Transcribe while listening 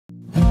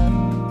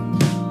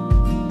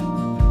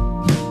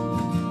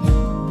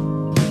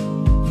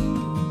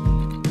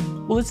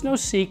it's no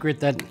secret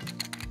that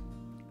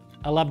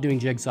I love doing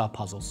jigsaw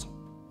puzzles.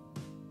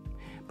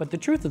 But the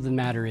truth of the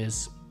matter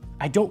is,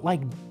 I don't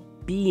like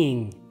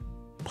being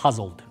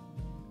puzzled.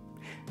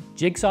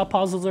 Jigsaw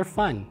puzzles are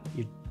fun.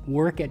 You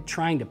work at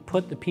trying to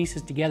put the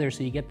pieces together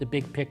so you get the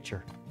big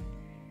picture.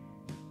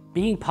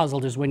 Being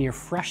puzzled is when you're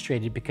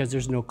frustrated because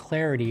there's no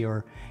clarity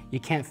or you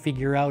can't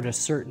figure out a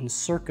certain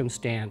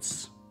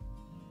circumstance,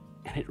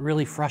 and it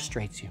really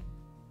frustrates you.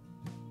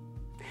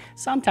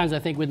 Sometimes I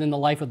think within the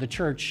life of the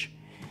church,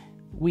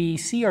 we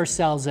see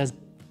ourselves as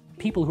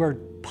people who are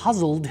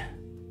puzzled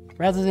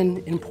rather than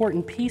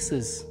important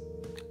pieces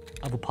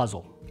of a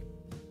puzzle.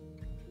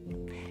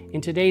 In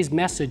today's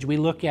message, we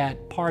look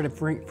at part of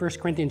 1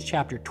 Corinthians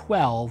chapter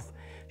 12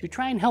 to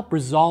try and help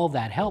resolve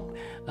that, help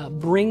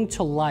bring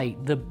to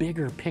light the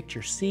bigger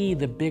picture, see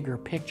the bigger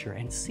picture,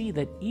 and see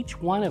that each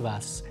one of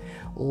us,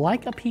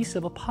 like a piece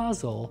of a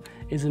puzzle,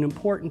 is an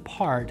important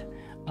part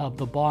of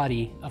the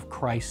body of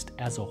Christ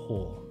as a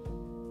whole.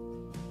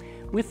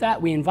 With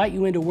that, we invite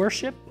you into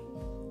worship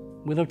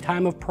with a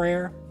time of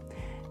prayer,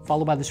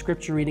 followed by the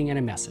scripture reading and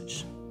a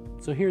message.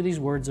 So hear these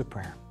words of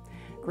prayer.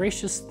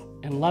 Gracious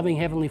and loving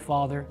Heavenly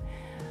Father,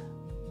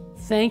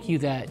 thank you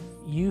that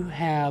you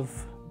have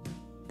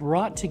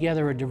brought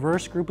together a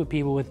diverse group of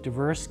people with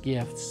diverse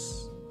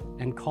gifts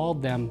and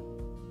called them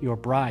your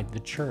bride, the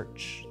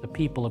church, the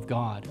people of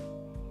God.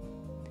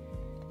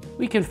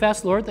 We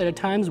confess, Lord, that at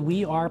times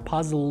we are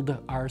puzzled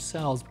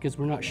ourselves because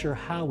we're not sure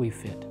how we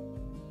fit.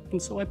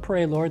 And so I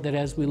pray, Lord, that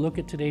as we look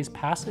at today's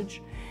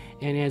passage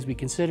and as we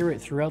consider it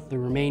throughout the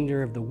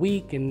remainder of the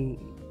week and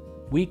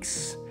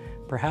weeks,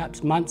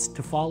 perhaps months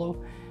to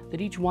follow,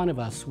 that each one of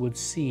us would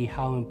see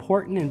how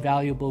important and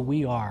valuable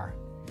we are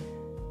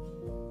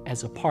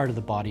as a part of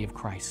the body of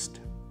Christ.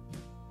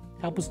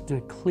 Help us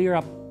to clear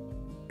up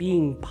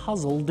being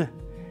puzzled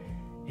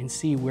and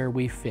see where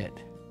we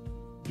fit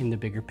in the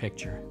bigger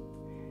picture.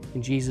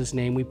 In Jesus'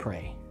 name we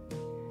pray.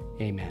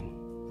 Amen.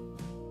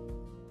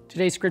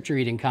 Today's scripture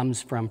reading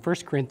comes from 1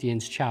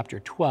 Corinthians chapter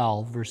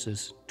 12,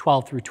 verses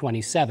 12 through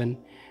 27,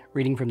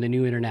 reading from the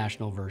New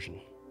International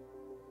Version.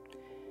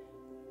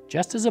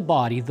 Just as a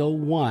body, though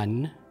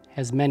one,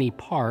 has many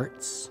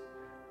parts,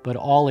 but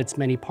all its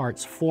many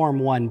parts form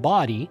one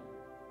body,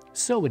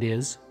 so it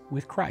is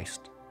with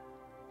Christ.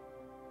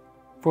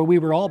 For we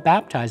were all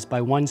baptized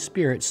by one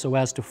Spirit so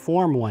as to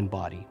form one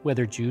body,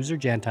 whether Jews or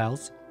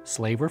Gentiles,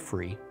 slave or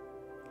free,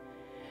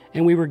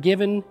 and we were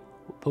given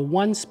the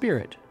one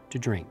Spirit to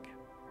drink.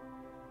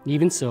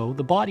 Even so,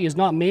 the body is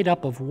not made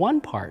up of one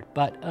part,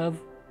 but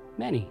of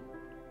many.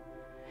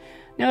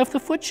 Now, if the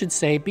foot should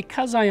say,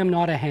 "Because I am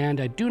not a hand,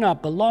 I do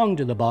not belong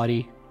to the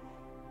body,"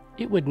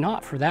 it would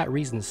not for that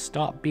reason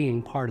stop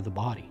being part of the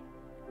body.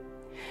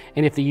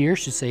 And if the ear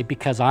should say,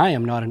 "Because I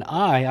am not an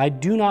eye, I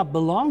do not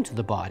belong to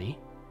the body,"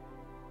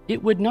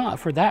 it would not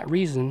for that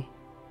reason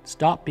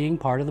stop being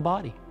part of the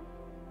body.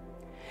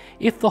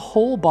 If the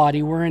whole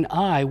body were an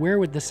eye, where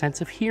would the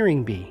sense of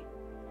hearing be?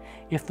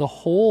 If the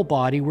whole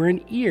body were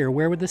an ear,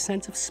 where would the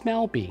sense of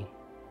smell be?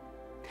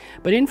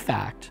 But in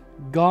fact,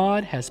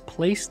 God has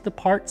placed the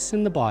parts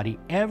in the body,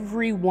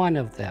 every one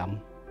of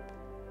them,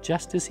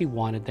 just as He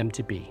wanted them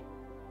to be.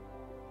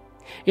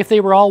 If they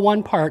were all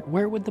one part,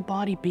 where would the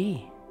body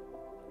be?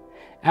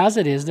 As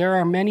it is, there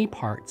are many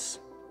parts,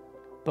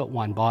 but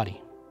one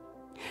body.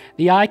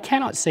 The eye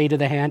cannot say to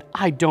the hand,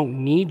 "I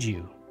don't need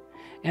you,"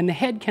 and the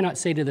head cannot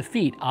say to the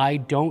feet, "I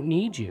don't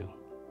need you."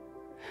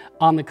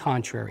 On the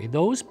contrary,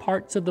 those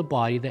parts of the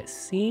body that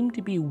seem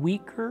to be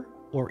weaker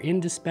or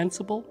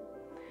indispensable,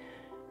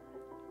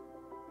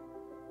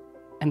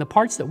 and the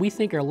parts that we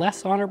think are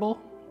less honorable,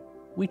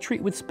 we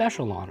treat with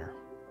special honor.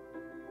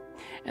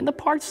 And the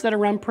parts that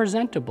are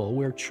unpresentable,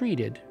 we're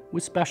treated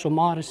with special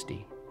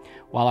modesty,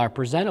 while our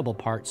presentable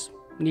parts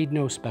need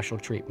no special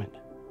treatment.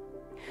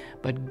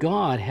 But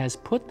God has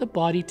put the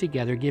body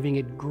together, giving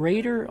it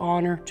greater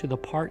honor to the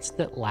parts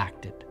that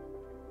lacked it,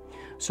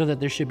 so that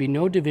there should be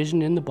no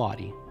division in the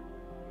body,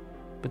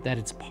 but that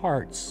its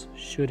parts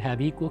should have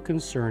equal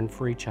concern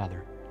for each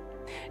other.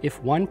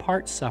 If one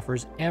part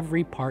suffers,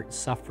 every part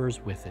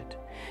suffers with it.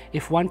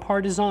 If one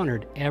part is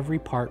honored, every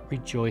part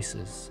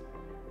rejoices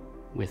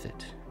with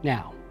it.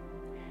 Now,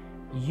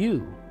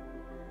 you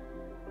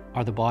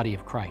are the body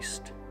of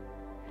Christ,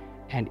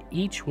 and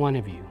each one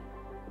of you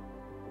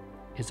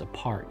is a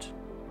part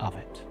of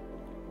it.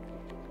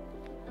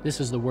 This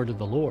is the word of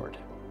the Lord.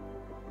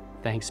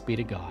 Thanks be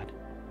to God.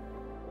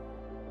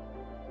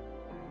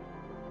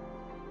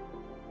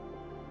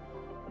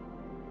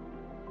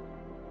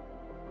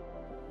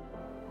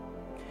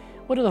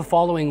 What do the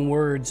following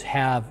words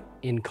have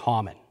in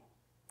common?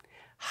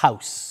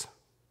 House,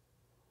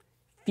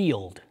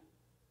 field,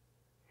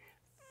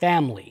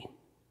 family,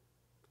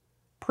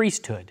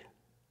 priesthood,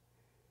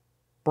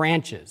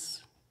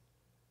 branches,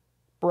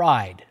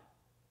 bride,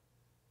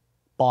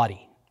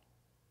 body.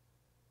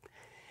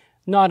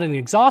 Not an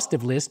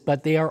exhaustive list,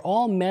 but they are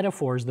all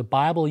metaphors the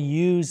Bible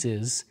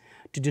uses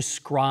to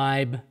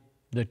describe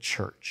the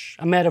church.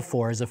 A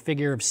metaphor is a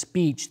figure of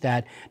speech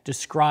that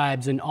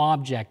describes an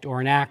object or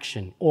an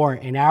action, or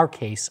in our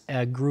case,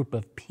 a group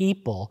of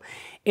people,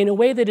 in a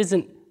way that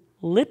isn't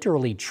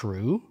literally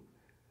true.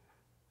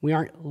 We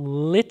aren't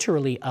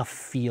literally a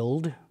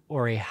field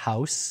or a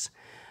house,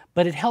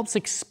 but it helps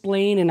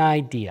explain an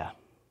idea.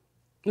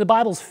 The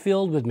Bible's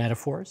filled with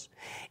metaphors.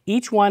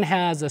 Each one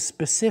has a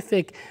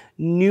specific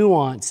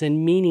nuance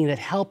and meaning that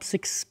helps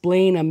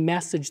explain a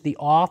message the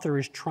author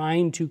is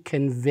trying to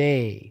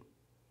convey.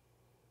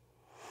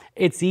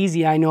 It's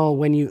easy, I know,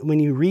 when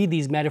you read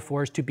these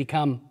metaphors to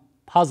become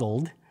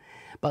puzzled,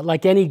 but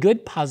like any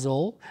good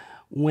puzzle,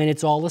 when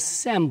it's all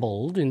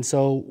assembled, and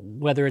so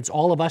whether it's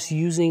all of us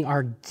using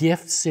our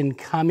gifts and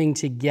coming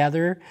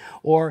together,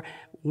 or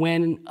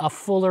when a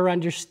fuller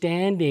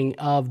understanding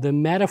of the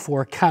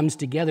metaphor comes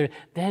together,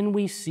 then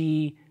we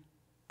see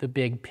the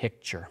big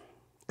picture.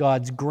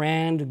 God's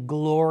grand,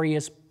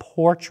 glorious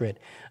portrait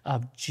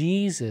of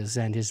Jesus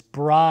and his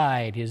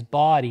bride, his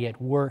body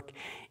at work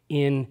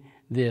in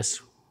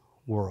this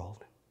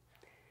world.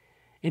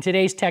 In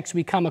today's text,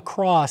 we come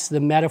across the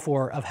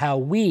metaphor of how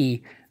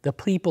we, the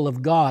people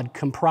of God,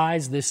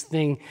 comprise this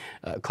thing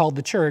called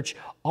the church,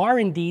 are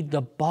indeed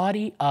the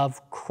body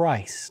of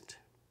Christ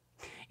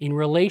in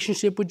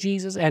relationship with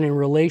Jesus and in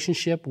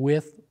relationship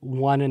with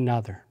one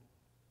another.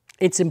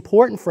 It's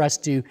important for us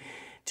to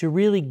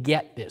really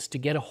get this, to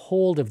get a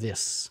hold of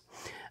this.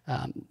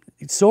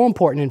 It's so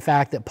important, in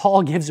fact, that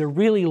Paul gives a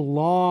really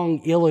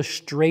long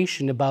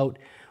illustration about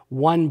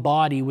one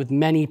body with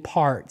many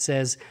parts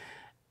as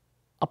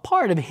a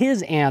part of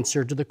his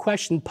answer to the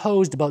question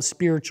posed about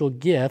spiritual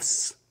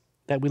gifts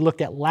that we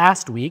looked at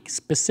last week,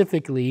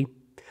 specifically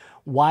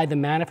why the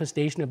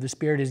manifestation of the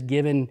Spirit is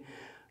given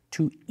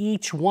to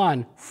each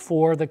one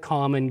for the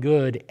common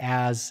good,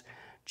 as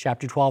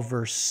chapter 12,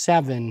 verse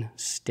 7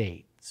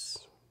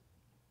 states.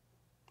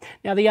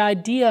 Now, the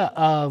idea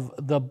of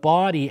the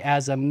body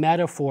as a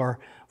metaphor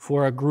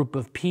for a group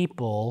of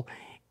people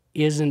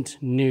isn't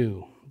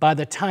new. By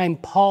the time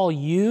Paul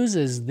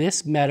uses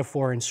this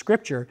metaphor in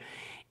Scripture,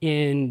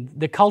 in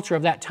the culture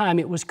of that time,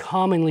 it was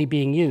commonly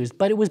being used,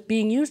 but it was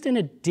being used in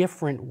a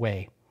different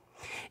way.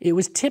 It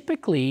was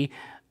typically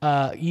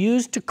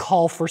used to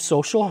call for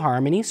social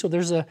harmony, so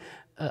there's an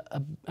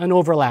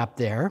overlap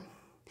there,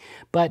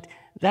 but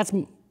that's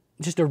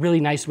just a really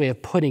nice way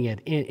of putting it.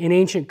 In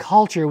ancient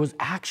culture, it was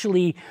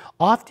actually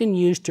often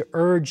used to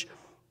urge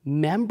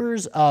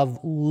members of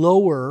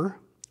lower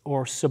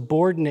or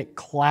subordinate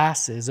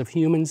classes of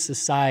human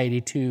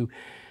society to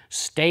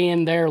stay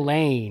in their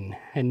lane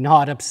and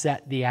not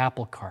upset the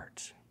apple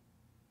cart.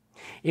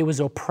 It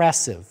was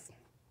oppressive,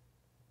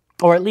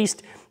 or at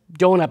least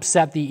don't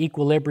upset the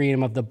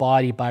equilibrium of the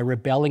body by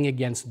rebelling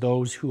against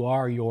those who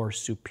are your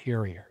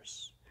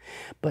superiors.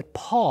 But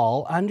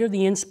Paul, under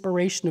the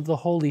inspiration of the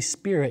Holy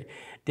Spirit,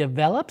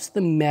 develops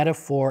the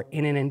metaphor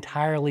in an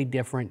entirely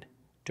different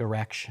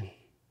direction.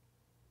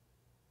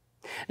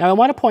 Now, I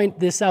want to point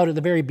this out at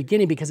the very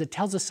beginning because it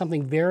tells us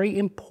something very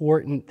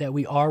important that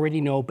we already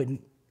know, but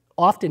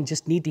often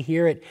just need to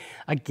hear it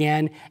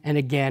again and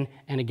again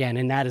and again,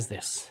 and that is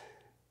this.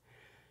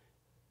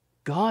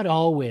 God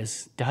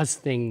always does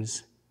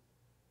things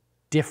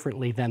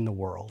differently than the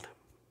world.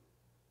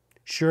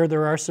 Sure,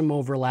 there are some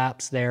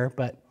overlaps there,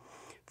 but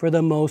for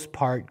the most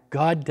part,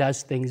 God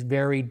does things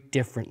very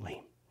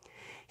differently.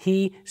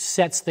 He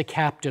sets the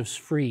captives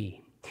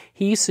free.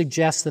 He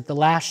suggests that the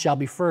last shall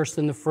be first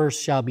and the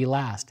first shall be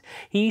last.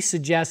 He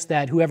suggests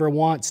that whoever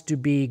wants to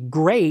be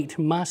great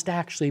must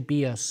actually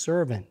be a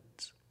servant.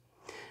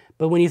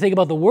 But when you think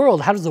about the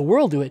world, how does the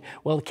world do it?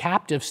 Well, the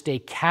captives stay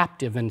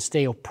captive and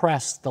stay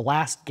oppressed. The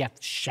last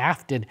get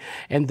shafted.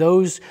 And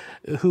those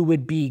who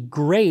would be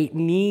great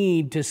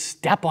need to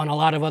step on a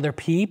lot of other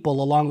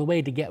people along the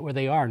way to get where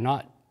they are,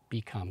 not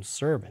become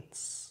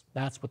servants.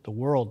 That's what the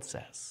world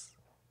says.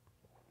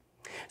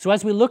 So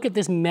as we look at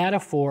this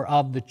metaphor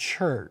of the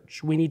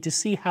church, we need to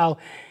see how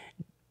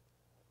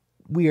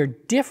we are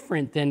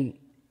different than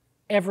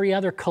every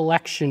other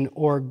collection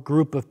or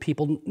group of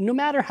people, no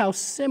matter how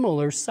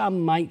similar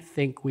some might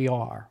think we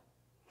are.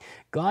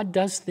 God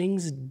does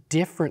things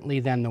differently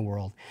than the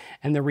world.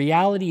 And the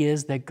reality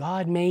is that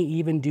God may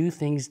even do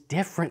things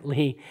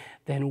differently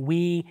than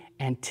we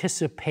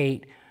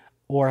anticipate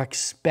or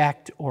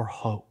expect or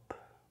hope.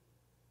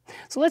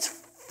 So let's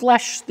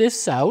flesh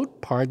this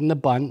out, pardon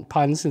the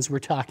pun since we're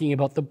talking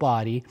about the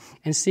body,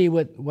 and see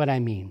what I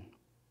mean.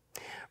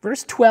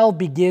 Verse 12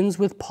 begins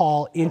with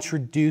Paul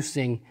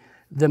introducing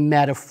the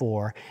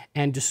metaphor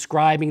and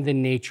describing the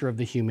nature of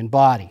the human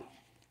body.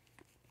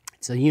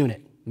 It's a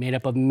unit made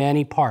up of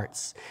many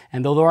parts.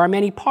 And though there are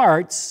many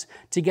parts,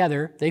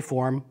 together they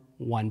form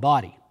one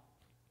body.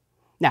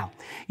 Now,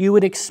 you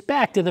would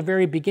expect at the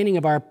very beginning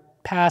of our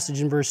passage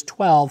in verse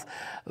 12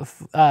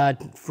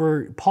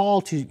 for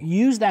Paul to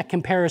use that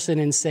comparison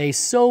and say,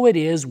 so it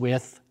is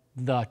with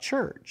the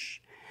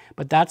church.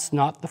 But that's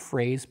not the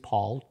phrase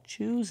Paul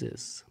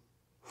chooses.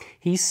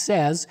 He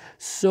says,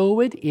 so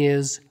it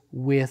is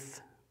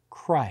with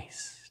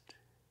Christ.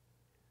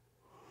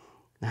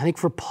 I think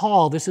for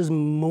Paul, this is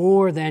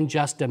more than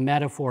just a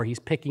metaphor he's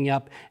picking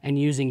up and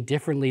using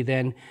differently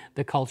than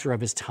the culture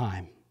of his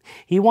time.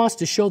 He wants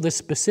to show the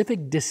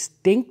specific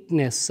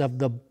distinctness of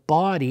the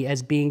body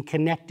as being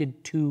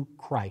connected to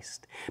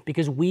Christ,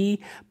 because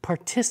we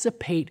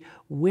participate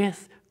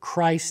with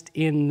Christ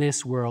in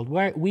this world.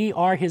 We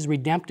are his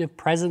redemptive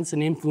presence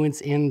and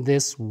influence in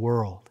this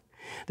world.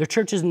 The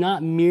church is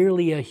not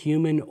merely a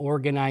human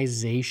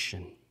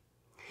organization.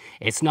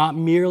 It's not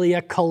merely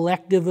a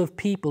collective of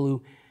people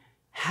who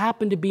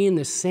happen to be in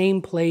the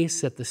same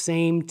place at the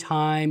same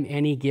time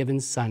any given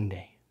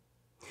Sunday.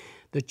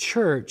 The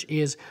church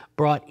is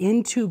brought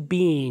into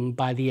being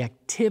by the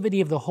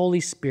activity of the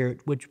Holy Spirit,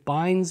 which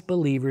binds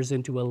believers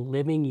into a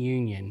living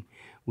union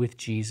with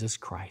Jesus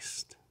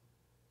Christ.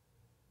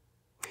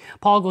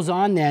 Paul goes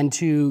on then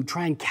to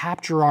try and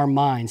capture our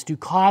minds, to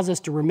cause us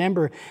to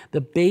remember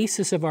the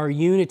basis of our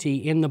unity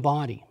in the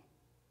body.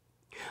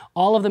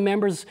 All of the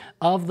members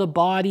of the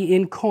body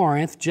in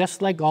Corinth,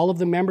 just like all of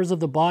the members of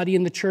the body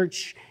in the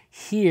church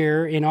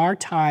here in our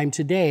time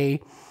today,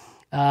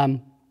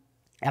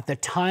 at the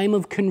time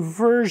of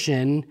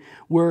conversion,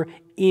 were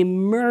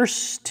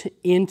immersed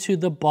into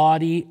the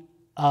body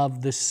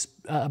of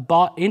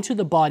into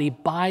the body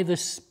by the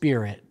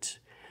Spirit,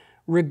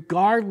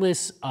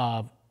 regardless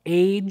of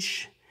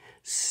age,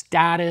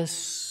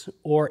 status,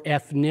 or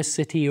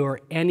ethnicity, or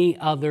any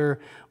other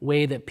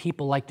way that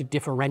people like to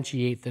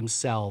differentiate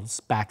themselves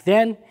back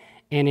then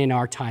and in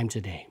our time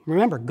today.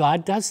 Remember,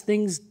 God does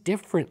things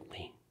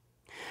differently.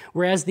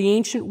 Whereas the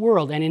ancient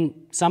world, and in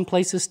some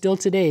places still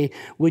today,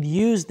 would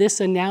use this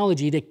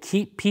analogy to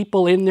keep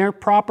people in their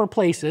proper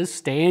places,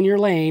 stay in your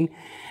lane,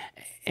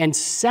 and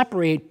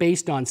separate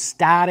based on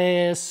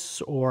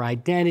status or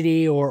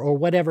identity or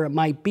whatever it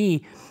might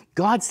be,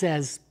 God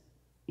says,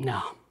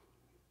 no.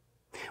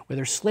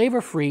 Whether slave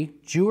or free,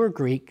 Jew or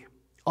Greek,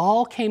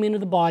 all came into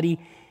the body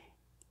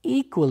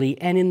equally,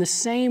 and in the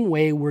same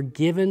way were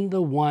given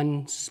the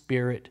one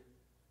Spirit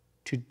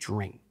to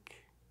drink.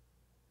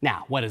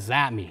 Now, what does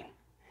that mean?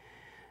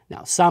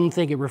 Now, some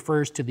think it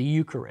refers to the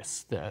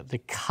Eucharist, the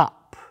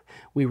cup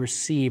we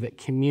receive at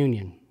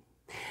communion.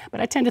 But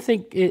I tend to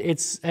think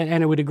it's,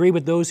 and I would agree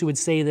with those who would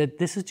say that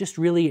this is just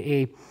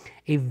really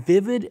a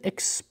vivid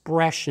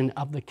expression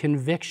of the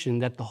conviction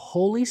that the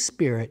Holy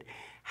Spirit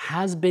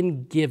has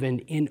been given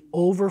in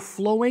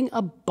overflowing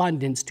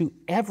abundance to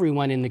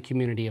everyone in the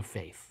community of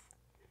faith,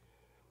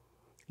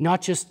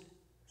 not just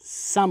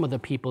some of the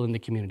people in the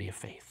community of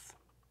faith.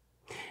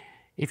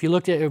 If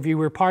you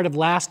were part of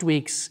last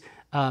week's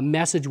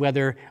message,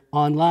 whether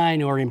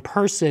online or in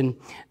person,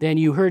 then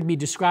you heard me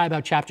describe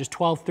how chapters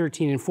 12,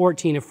 13, and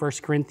 14 of 1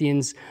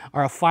 Corinthians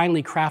are a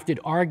finely crafted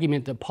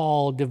argument that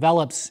Paul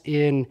develops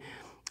in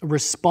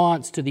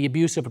response to the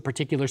abuse of a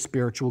particular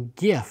spiritual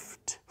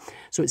gift.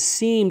 So it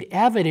seemed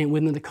evident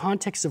within the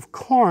context of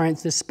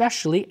Corinth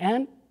especially,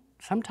 and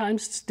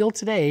sometimes still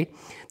today,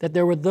 that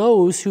there were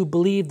those who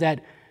believed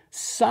that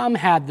some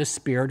had the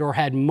Spirit or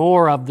had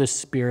more of the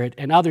Spirit,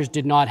 and others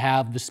did not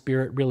have the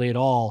Spirit really at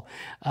all.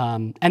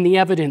 And the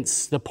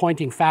evidence, the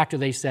pointing factor,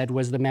 they said,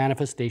 was the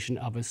manifestation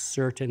of a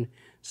certain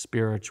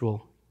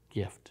spiritual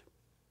gift.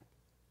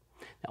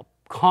 Now,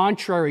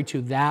 contrary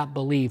to that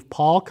belief,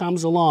 Paul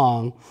comes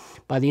along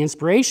by the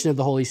inspiration of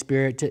the Holy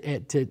Spirit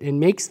and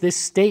makes this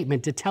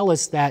statement to tell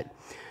us that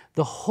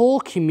the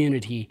whole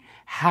community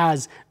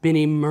has been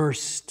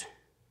immersed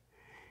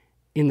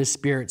in the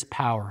Spirit's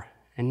power,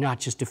 and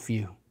not just a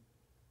few.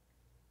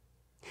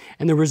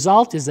 And the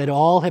result is that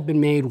all have been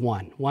made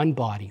one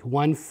body,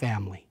 one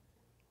family.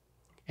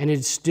 And it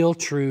is still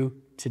true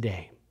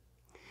today.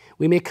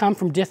 We may come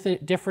from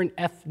different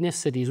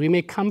ethnicities. We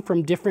may come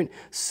from different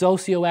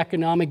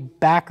socioeconomic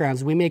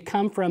backgrounds. We may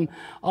come from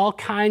all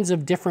kinds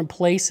of different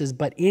places,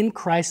 but in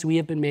Christ we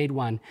have been made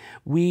one.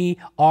 We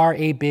are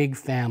a big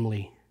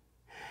family.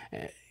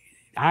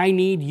 I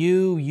need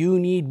you, you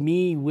need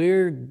me.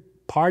 We're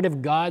part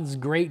of God's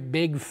great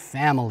big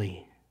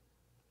family.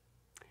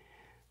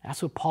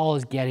 That's what Paul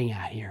is getting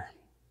at here.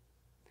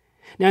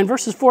 Now, in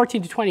verses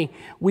 14 to 20,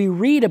 we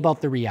read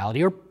about the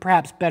reality, or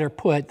perhaps better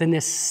put, the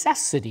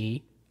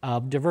necessity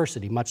of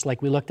diversity, much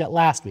like we looked at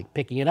last week,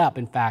 picking it up,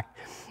 in fact,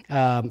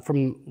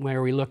 from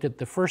where we looked at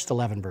the first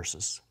 11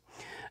 verses.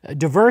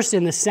 Diverse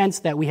in the sense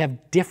that we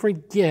have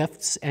different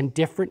gifts and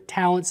different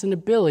talents and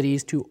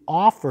abilities to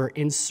offer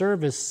in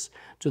service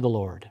to the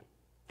Lord.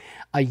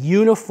 A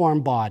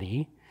uniform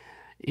body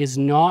is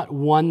not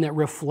one that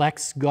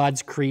reflects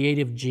God's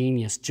creative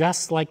genius,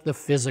 just like the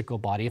physical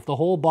body. If the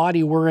whole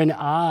body were an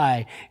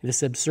eye,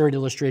 this absurd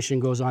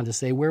illustration goes on to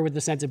say, where would the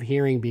sense of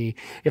hearing be?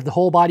 If the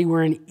whole body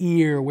were an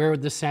ear, where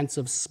would the sense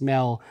of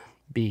smell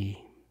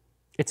be?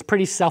 It's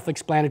pretty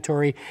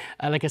self-explanatory.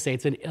 Like I say,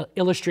 it's an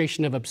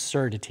illustration of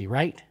absurdity,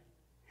 right?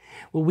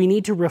 Well, we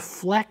need to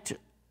reflect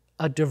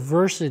a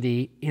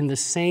diversity in the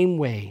same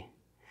way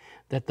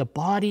that the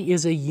body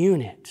is a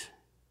unit,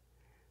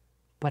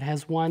 but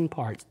has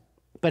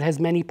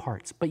many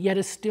parts, but yet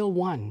is still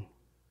one.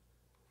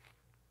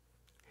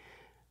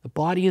 The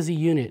body is a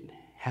unit,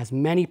 has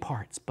many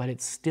parts, but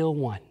it's still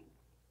one.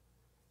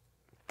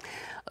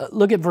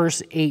 Look at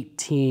verse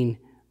 18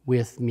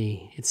 with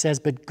me. It says,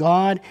 but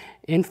God,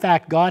 in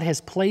fact, God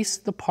has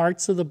placed the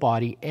parts of the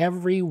body,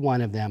 every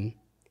one of them,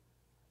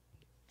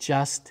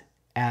 just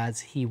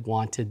as he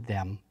wanted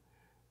them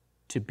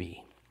to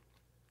be.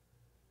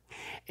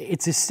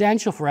 It's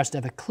essential for us to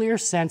have a clear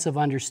sense of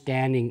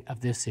understanding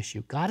of this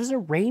issue. God has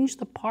arranged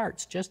the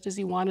parts just as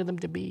he wanted them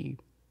to be.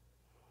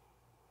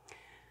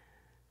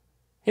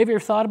 Have you ever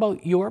thought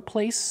about your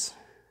place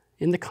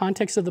in the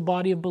context of the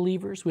body of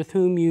believers with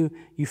whom you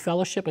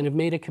fellowship and have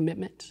made a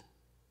commitment?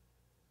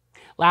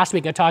 Last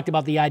week I talked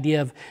about the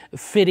idea of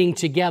fitting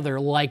together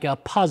like a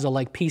puzzle,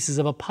 like pieces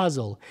of a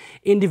puzzle.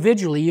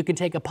 Individually, you can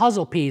take a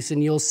puzzle piece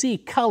and you'll see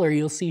color,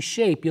 you'll see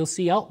shape, you'll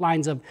see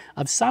outlines of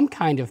some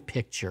kind of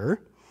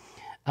picture.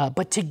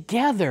 But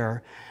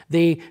together,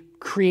 they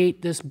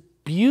create this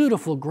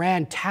beautiful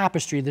grand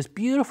tapestry, this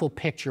beautiful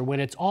picture when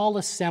it's all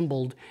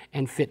assembled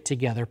and fit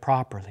together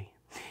properly.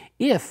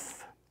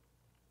 If,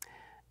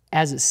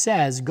 as it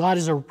says, God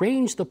has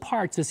arranged the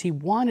parts as he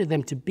wanted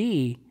them to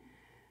be,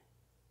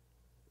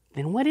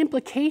 then what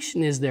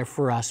implication is there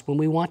for us when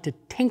we want to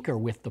tinker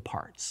with the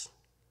parts?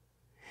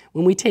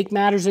 When we take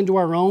matters into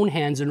our own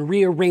hands and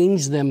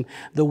rearrange them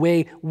the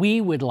way we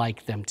would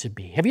like them to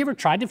be? Have you ever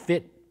tried to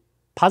fit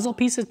puzzle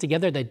pieces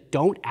together that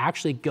don't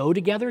actually go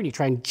together and you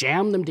try and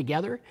jam them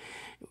together?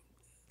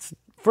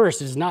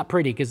 First, it's not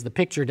pretty because the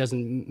picture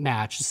doesn't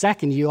match.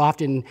 Second, you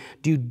often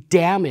do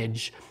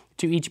damage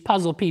to each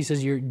puzzle piece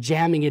as you're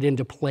jamming it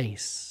into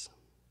place.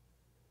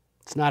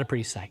 It's not a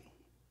pretty sight.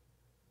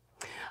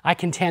 I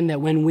contend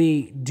that when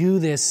we do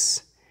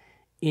this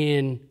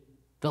in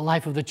the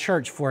life of the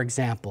church, for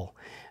example,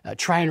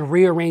 try and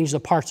rearrange the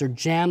parts or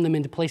jam them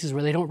into places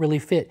where they don't really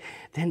fit,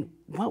 then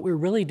what we're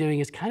really doing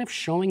is kind of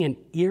showing an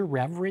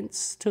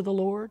irreverence to the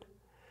Lord.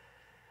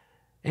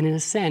 And in a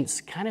sense,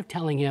 kind of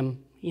telling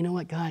him, you know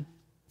what, God,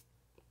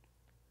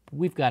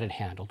 we've got it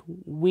handled.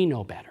 We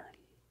know better.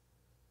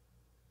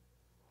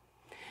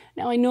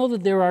 Now, I know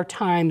that there are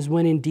times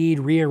when indeed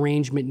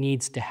rearrangement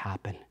needs to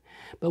happen,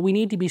 but we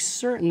need to be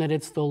certain that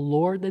it's the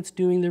Lord that's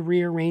doing the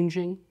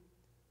rearranging,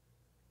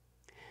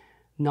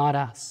 not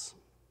us.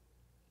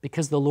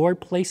 Because the Lord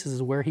places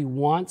us where he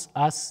wants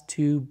us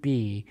to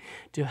be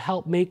to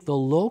help make the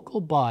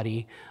local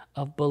body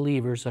of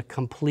believers a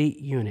complete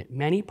unit.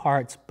 Many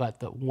parts, but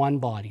the one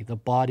body, the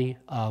body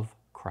of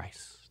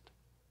Christ.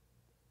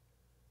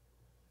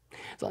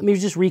 So let me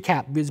just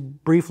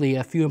recap briefly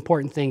a few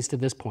important things to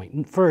this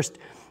point. First,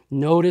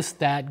 notice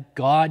that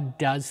God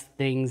does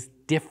things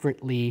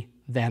differently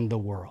than the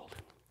world.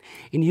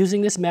 In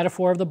using this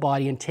metaphor of the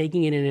body and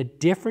taking it in a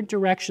different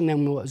direction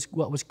than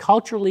what was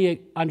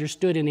culturally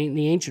understood in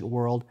the ancient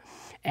world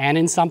and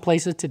in some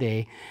places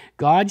today,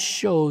 God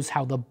shows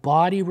how the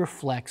body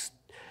reflects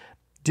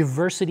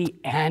diversity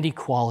and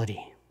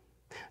equality.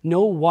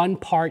 No one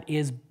part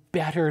is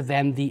better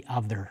than the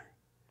other.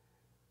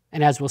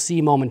 And as we'll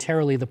see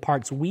momentarily, the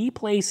parts we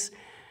place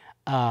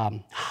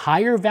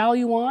higher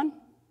value on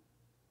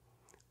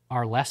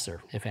are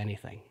lesser, if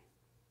anything.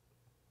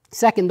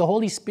 Second, the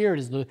Holy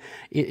Spirit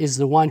is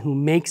the one who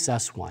makes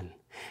us one.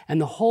 And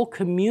the whole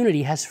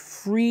community has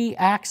free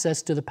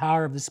access to the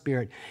power of the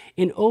Spirit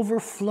in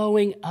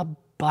overflowing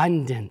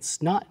abundance,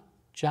 not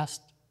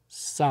just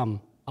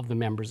some of the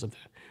members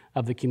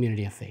of the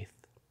community of faith.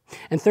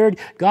 And third,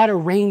 God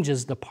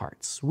arranges the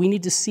parts. We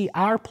need to see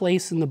our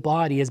place in the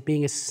body as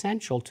being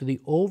essential to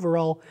the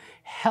overall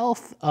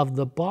health of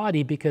the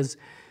body because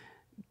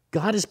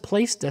God has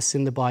placed us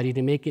in the body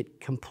to make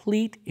it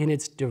complete in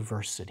its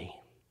diversity.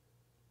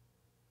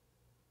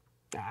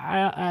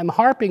 I'm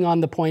harping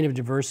on the point of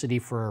diversity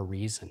for a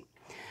reason.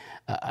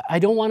 I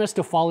don't want us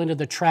to fall into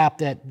the trap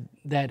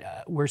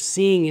that we're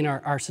seeing in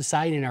our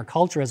society and our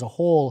culture as a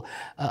whole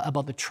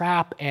about the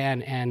trap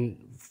and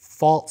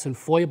faults and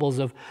foibles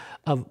of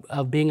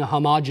being a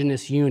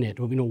homogeneous unit.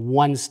 You know,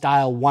 one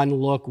style, one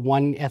look,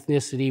 one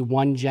ethnicity,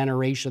 one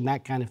generation,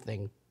 that kind of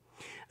thing.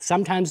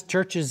 Sometimes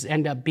churches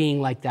end up being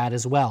like that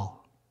as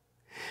well.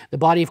 The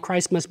body of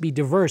Christ must be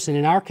diverse, and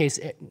in our case,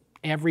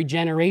 every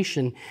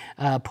generation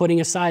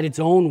putting aside its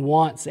own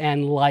wants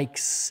and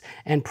likes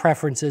and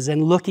preferences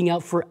and looking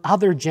out for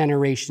other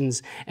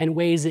generations and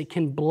ways it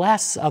can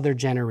bless other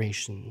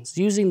generations,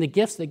 using the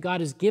gifts that God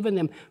has given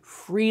them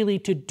freely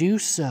to do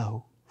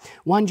so.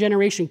 One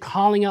generation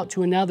calling out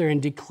to another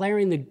and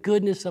declaring the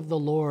goodness of the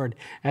Lord,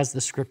 as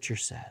the Scripture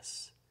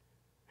says.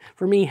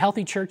 For me,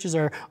 healthy churches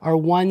are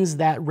ones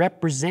that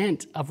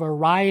represent a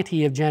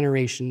variety of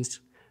generations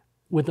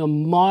with a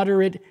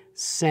moderate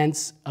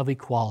sense of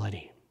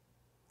equality.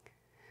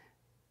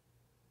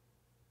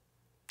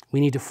 We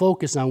need to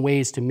focus on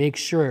ways to make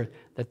sure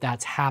that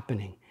that's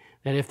happening.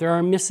 That if there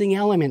are missing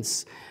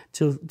elements,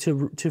 to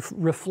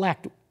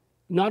reflect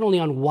not only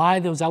on why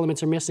those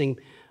elements are missing,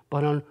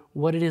 but on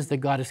what it is that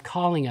God is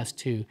calling us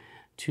to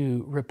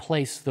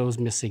replace those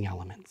missing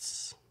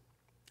elements.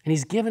 And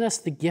He's given us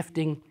the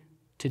gifting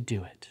to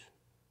do it.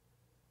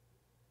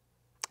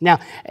 Now,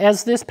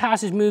 as this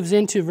passage moves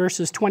into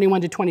verses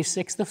 21 to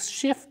 26, the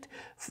shift,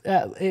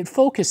 it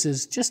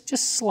focuses just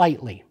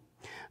slightly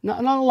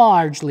Not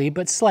largely,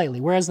 but slightly.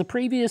 Whereas the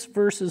previous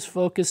verses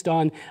focused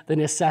on the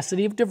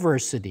necessity of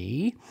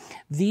diversity,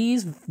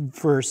 these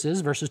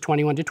verses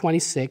 21 to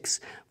 26,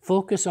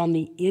 focus on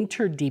the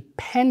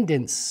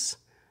interdependence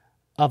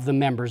of the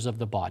members of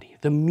the body,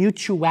 the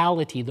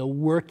mutuality, the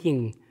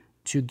working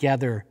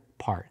together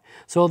part.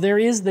 So there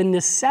is the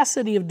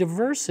necessity of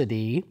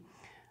diversity,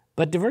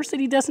 but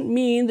diversity doesn't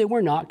mean that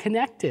we're not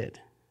connected.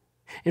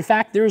 In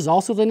fact, there is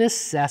also the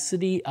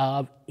necessity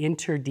of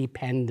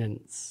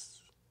interdependence.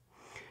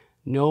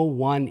 No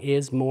one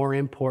is more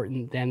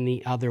important than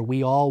the other.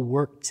 We all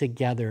work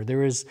together.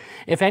 There is,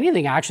 if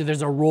anything, actually,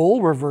 there's a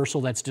role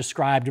reversal that's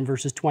described in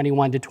verses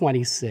 21 to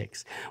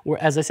 26.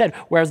 Where, as I said,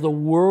 whereas the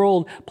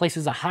world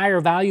places a higher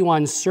value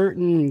on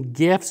certain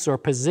gifts or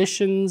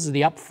positions,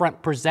 the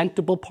upfront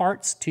presentable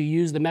parts, to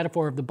use the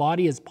metaphor of the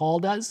body as Paul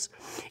does,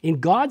 in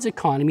God's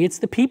economy, it's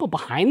the people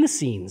behind the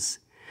scenes,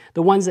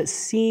 the ones that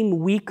seem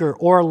weaker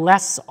or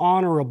less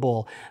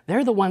honorable.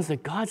 They're the ones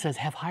that God says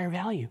have higher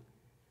value.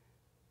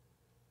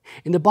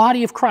 In the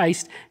body of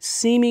Christ,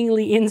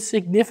 seemingly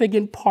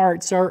insignificant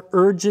parts are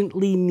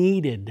urgently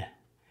needed.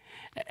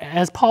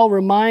 As Paul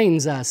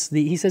reminds us,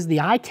 he says,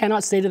 the eye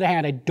cannot say to the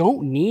hand, I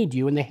don't need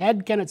you, and the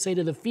head cannot say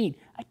to the feet,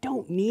 I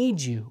don't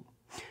need you.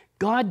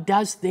 God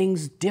does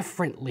things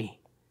differently.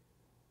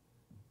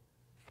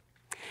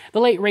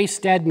 The late Ray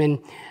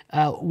Stedman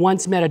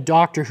once met a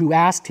doctor who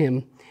asked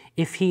him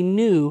if he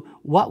knew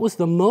what was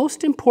the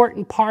most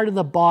important part of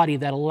the body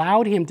that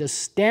allowed him to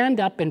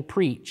stand up and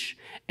preach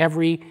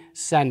every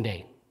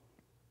Sunday.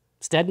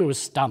 Stedman was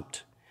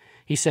stumped.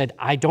 He said,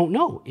 I don't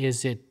know.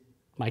 Is it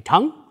my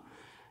tongue?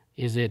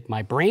 Is it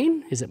my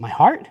brain? Is it my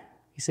heart?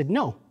 He said,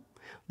 no.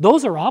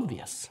 Those are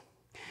obvious.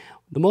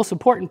 The most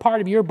important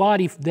part of your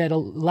body that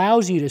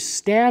allows you to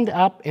stand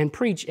up and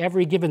preach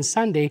every given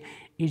Sunday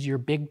is your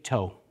big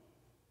toe.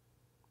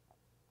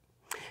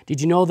 Did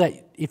you know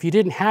that if you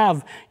didn't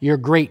have your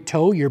great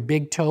toe, your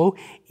big toe, on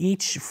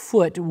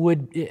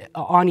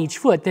each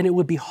foot, then it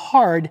would be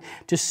hard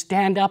to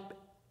stand up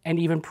and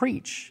even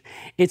preach.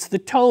 It's the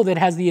toe that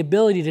has the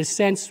ability to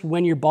sense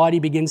when your body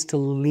begins to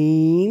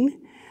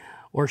lean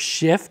or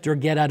shift or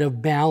get out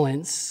of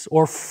balance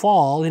or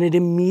fall, and it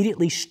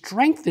immediately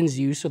strengthens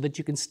you so that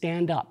you can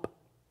stand up.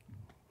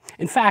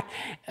 In fact,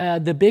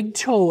 the big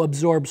toe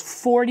absorbs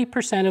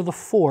 40% of the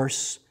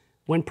force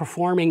when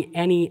performing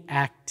any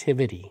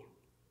activity.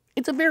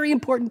 It's a very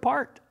important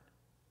part.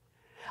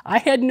 I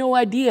had no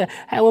idea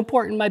how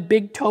important my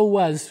big toe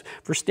was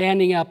for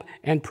standing up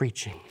and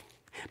preaching.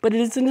 But it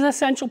is an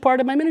essential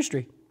part of my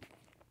ministry.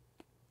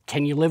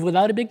 Can you live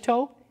without a big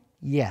toe?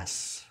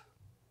 Yes.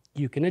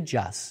 You can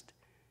adjust.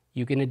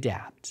 You can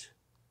adapt.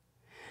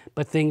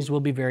 But things will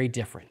be very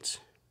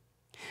different.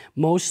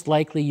 Most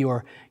likely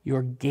your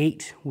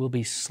gait will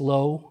be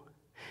slow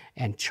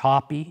and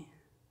choppy.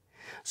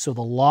 So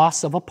the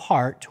loss of a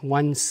part,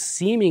 one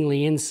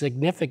seemingly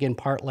insignificant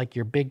part like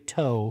your big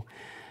toe,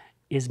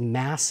 is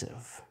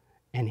massive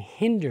and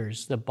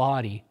hinders the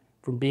body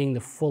from being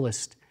the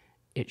fullest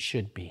it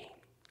should be.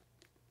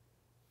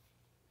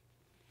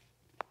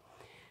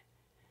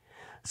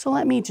 So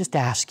let me just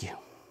ask you,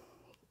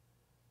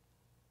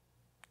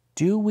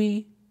 do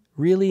we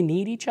really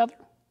need each other?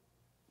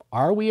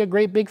 Are we a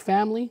great big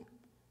family?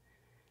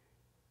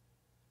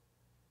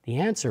 The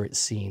answer, it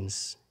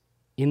seems,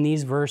 in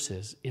these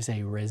verses is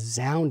a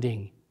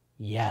resounding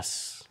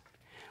yes.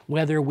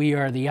 Whether we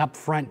are the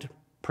upfront,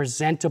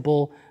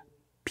 presentable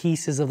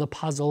pieces of the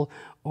puzzle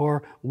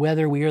or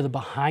whether we are the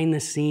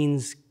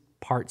behind-the-scenes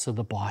parts of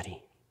the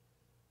body.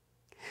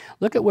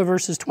 Look at what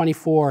verses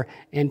 24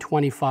 and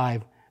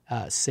 25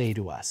 say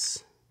to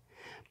us.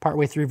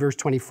 Partway through verse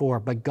 24,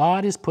 but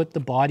God has put the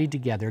body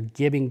together,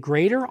 giving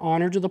greater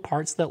honor to the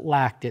parts that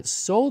lacked it,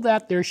 so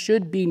that there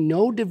should be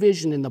no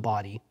division in the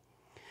body,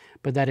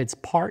 but that its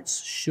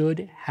parts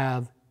should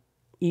have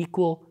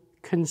equal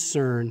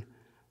concern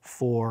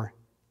for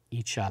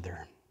each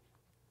other.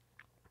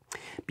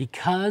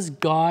 Because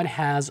God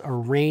has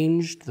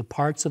arranged the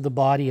parts of the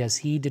body as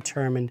He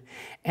determined,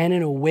 and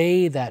in a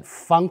way that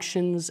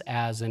functions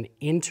as an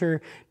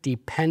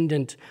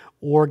interdependent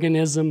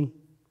organism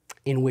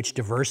in which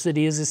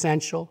diversity is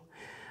essential,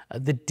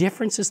 the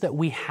differences that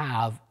we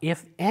have,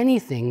 if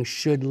anything,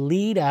 should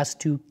lead us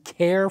to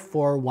care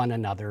for one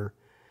another,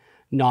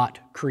 not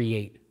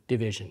create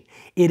division.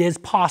 It is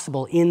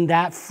possible in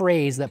that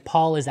phrase that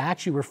Paul is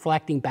actually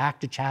reflecting back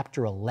to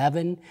chapter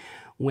 11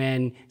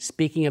 when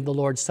speaking of the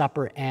Lord's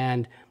Supper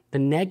and the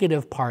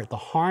negative part, the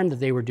harm that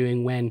they were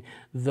doing when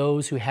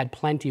those who had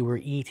plenty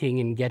were eating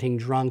and getting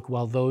drunk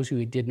while those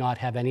who did not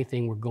have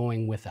anything were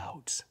going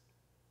without.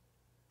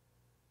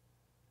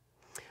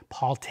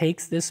 Paul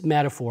takes this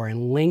metaphor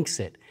and links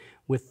it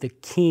with the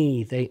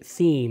key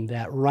theme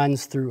that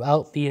runs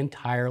throughout the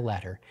entire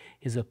letter,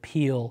 his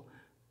appeal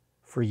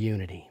for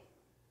unity.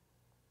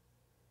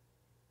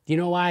 Do you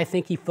know why I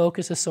think he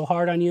focuses so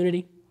hard on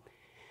unity?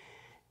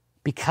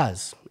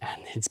 Because,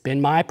 and it's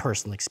been my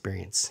personal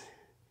experience,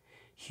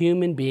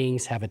 human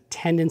beings have a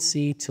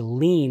tendency to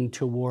lean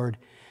toward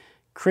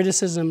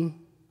criticism,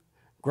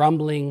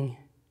 grumbling,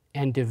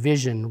 and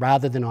division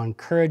rather than on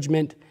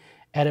encouragement,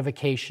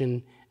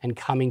 edification, and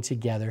coming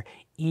together,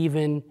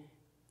 even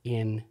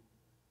in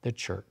the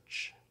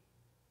church.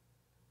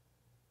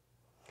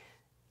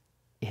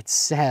 It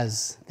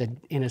says that,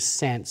 in a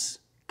sense,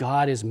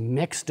 God has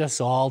mixed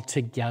us all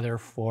together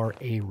for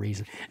a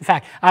reason. In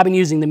fact, I've been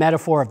using the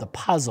metaphor of the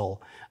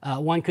puzzle.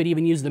 One could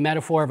even use the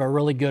metaphor of a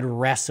really good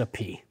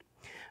recipe.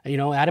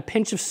 Add a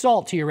pinch of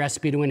salt to your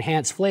recipe to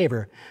enhance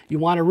flavor. You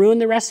want to ruin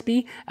the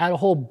recipe? Add a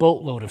whole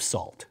boatload of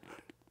salt.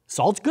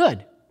 Salt's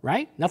good,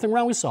 right? Nothing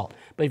wrong with salt.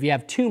 But if you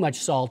have too much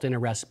salt in a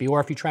recipe, or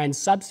if you try and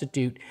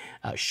substitute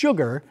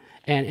sugar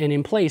and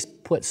in place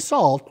put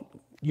salt,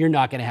 you're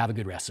not going to have a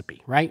good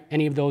recipe, right?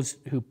 Any of those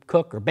who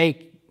cook or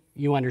bake,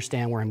 you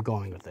understand where I'm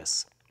going with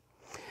this.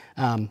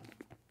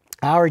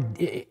 Our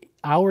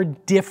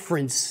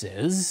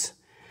differences,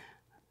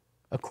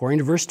 according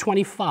to verse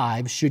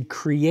 25, should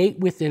create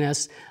within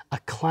us a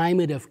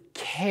climate of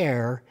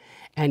care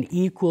and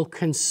equal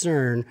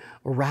concern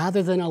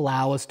rather than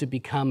allow us to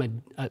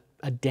become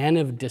a den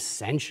of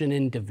dissension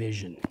and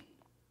division.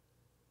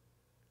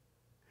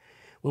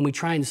 When we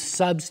try and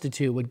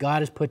substitute what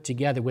God has put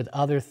together with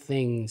other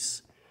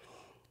things,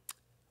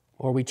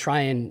 or we try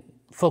and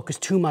focus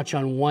too much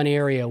on one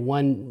area,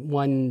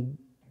 one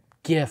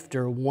gift,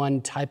 or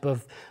one type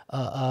of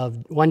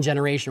one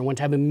generation, or one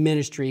type of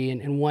ministry,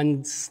 and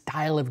one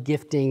style of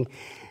gifting,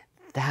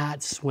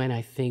 that's when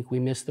I think we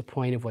miss the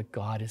point of what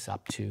God is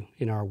up to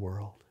in our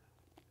world.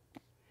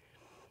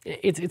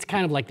 It's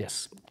kind of like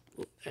this.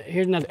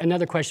 Here's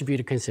another question for you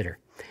to consider.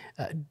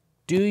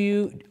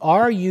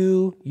 Are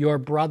you your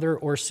brother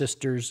or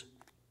sister's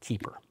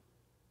keeper?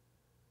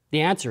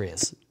 The answer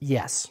is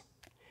yes.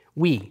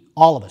 We,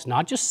 all of us,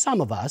 not just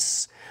some of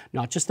us,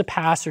 not just the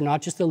pastor,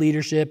 not just the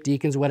leadership,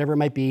 deacons, whatever it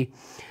might be,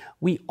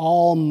 we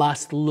all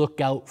must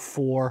look out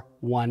for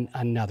one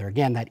another.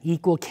 Again, that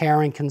equal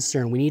care and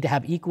concern. We need to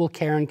have equal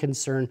care and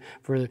concern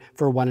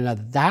for one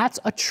another. That's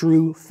a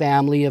true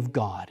family of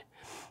God.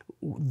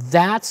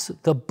 That's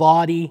the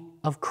body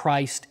of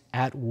Christ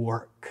at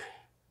work.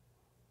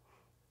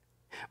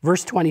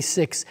 Verse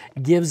 26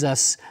 gives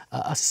us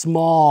a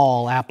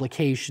small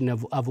application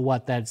of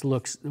what that's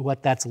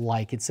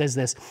like. It says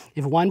this: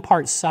 if one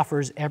part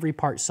suffers, every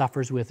part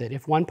suffers with it.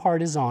 If one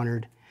part is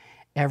honored,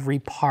 every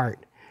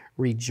part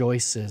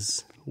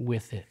rejoices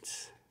with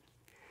it.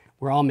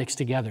 We're all mixed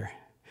together.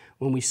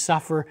 When we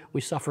suffer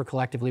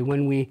collectively.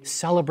 When we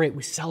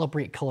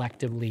celebrate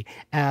collectively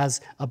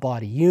as a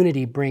body.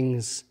 Unity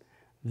brings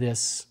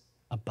this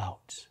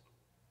about.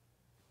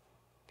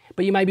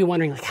 But you might be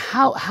wondering, like,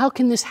 how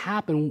can this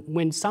happen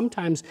when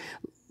sometimes,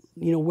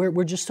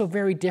 we're just so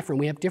very different.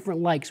 We have different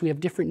likes, we have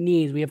different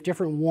needs, we have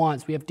different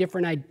wants, we have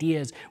different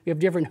ideas, we have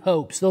different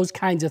hopes, those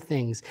kinds of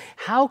things.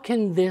 How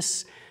can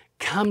this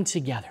come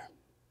together?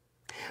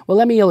 Well,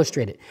 let me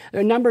illustrate it.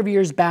 A number of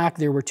years back,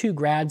 there were two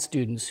grad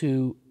students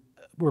who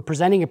were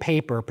presenting a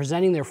paper,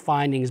 presenting their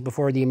findings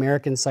before the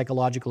American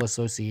Psychological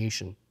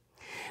Association.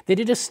 They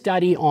did a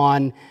study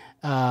on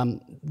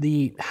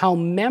how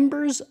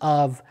members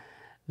of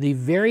the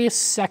various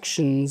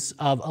sections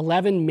of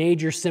 11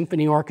 major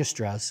symphony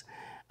orchestras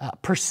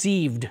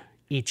perceived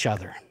each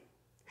other.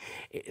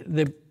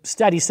 The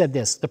study said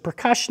this: the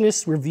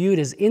percussionists were viewed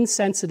as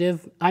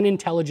insensitive,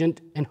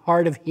 unintelligent, and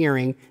hard of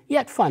hearing,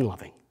 yet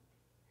fun-loving.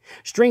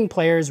 String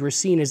players were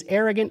seen as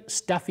arrogant,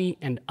 stuffy,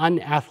 and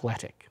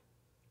unathletic.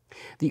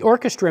 The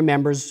orchestra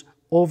members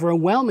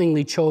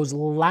overwhelmingly chose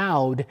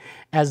loud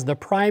as the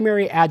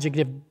primary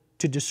adjective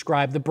to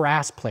describe the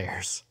brass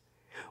players.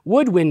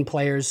 Woodwind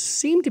players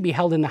seem to be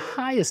held in the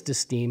highest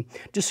esteem,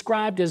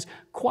 described as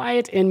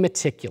quiet and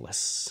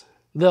meticulous,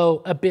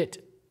 though a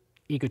bit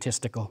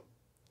egotistical.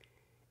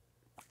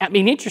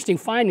 Interesting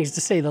findings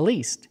to say the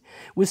least.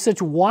 With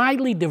such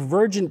widely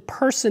divergent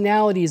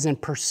personalities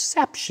and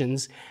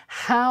perceptions,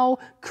 how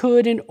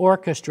could an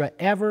orchestra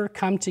ever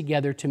come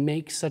together to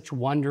make such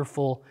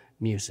wonderful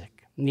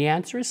music? And the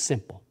answer is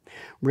simple.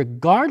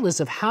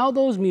 Regardless of how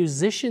those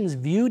musicians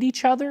viewed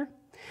each other,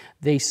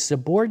 they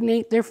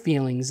subordinate their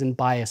feelings and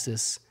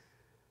biases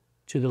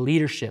to the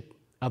leadership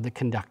of the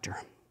conductor.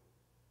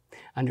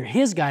 Under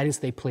his guidance,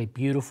 they play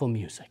beautiful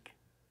music.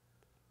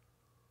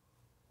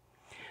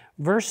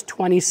 Verse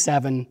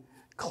 27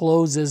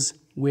 closes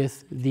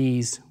with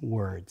these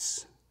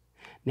words: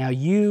 now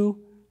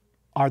you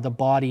are the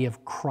body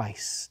of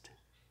Christ,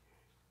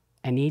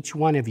 and each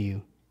one of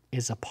you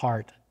is a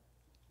part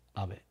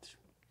of it.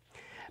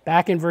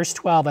 Back in verse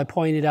 12, I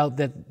pointed out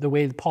that the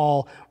way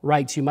Paul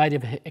writes, you might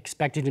have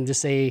expected him to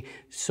say,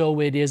 so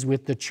it is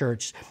with the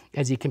church,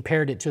 as he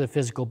compared it to the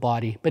physical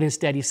body. But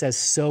instead he says,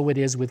 so it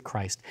is with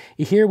Christ.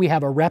 Here we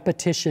have a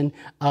repetition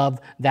of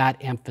that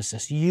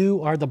emphasis.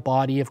 You are the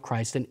body of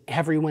Christ, and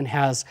everyone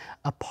has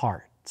a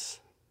part.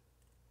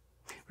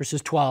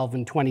 Verses 12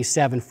 and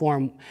 27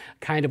 form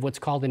kind of what's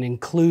called an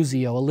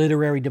inclusio, a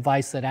literary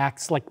device that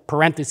acts like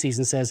parentheses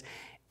and says,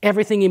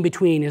 everything in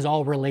between is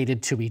all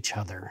related to each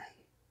other.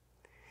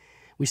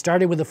 We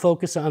started with a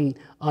focus on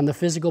the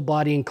physical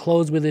body and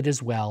close with it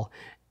as well,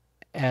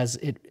 as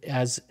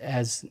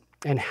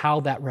and how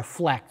that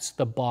reflects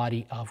the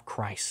body of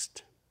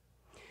Christ.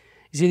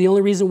 You see, the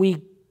only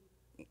reason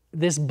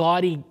this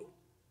body,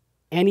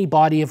 any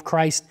body of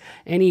Christ,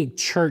 any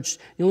church,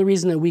 the only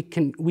reason that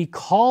we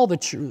call the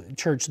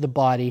church the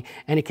body,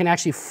 and it can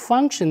actually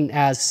function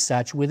as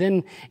such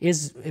within,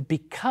 is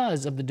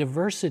because of the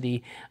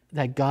diversity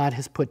that God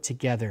has put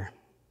together.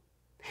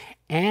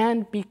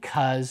 And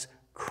because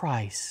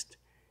Christ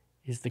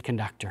is the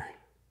conductor,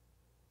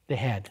 the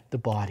head, the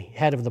body,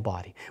 head of the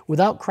body.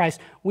 Without Christ,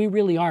 we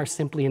really are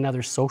simply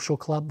another social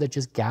club that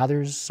just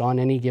gathers on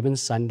any given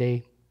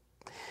Sunday,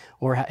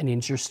 or an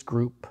interest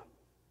group.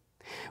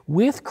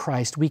 With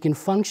Christ, we can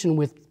function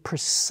with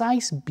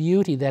precise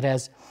beauty that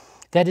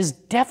is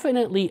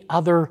definitely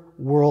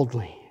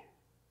otherworldly.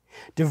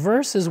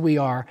 Diverse as we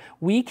are,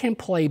 we can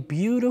play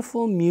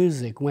beautiful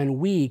music when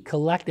we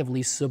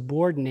collectively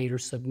subordinate or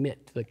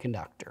submit to the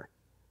conductor,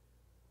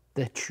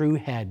 the true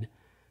head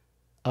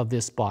of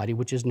this body,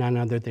 which is none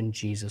other than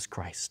Jesus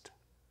Christ.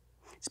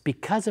 It's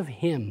because of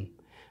him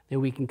that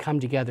we can come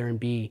together and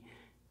be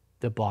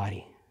the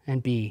body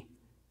and be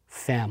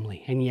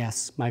family. And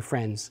yes, my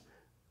friends,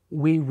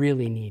 we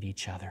really need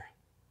each other.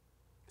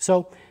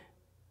 So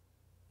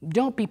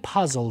don't be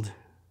puzzled.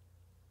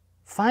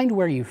 Find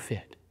where you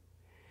fit,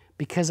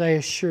 because I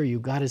assure you,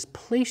 God has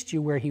placed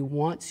you where he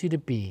wants you to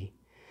be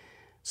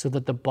so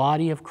that the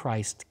body of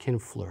Christ can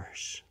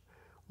flourish.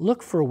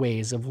 Look for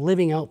ways of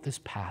living out this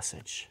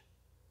passage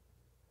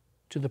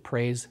to the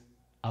praise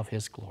of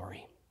his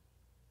glory.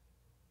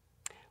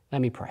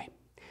 Let me pray.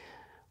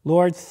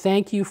 Lord,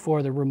 thank you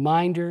for the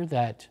reminder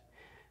that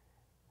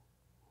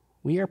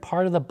we are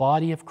part of the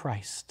body of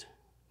Christ.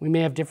 We may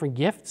have different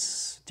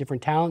gifts,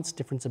 different talents,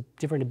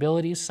 different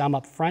abilities, some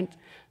up front,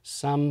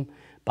 some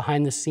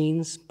behind the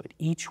scenes, but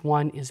each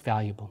one is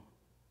valuable.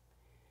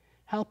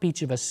 Help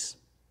each of us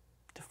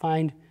to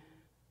find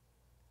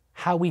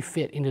how we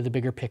fit into the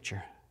bigger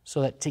picture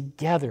so that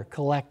together,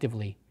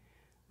 collectively,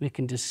 we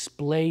can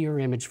display your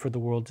image for the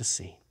world to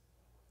see.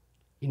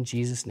 In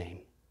Jesus' name,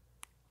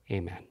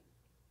 amen.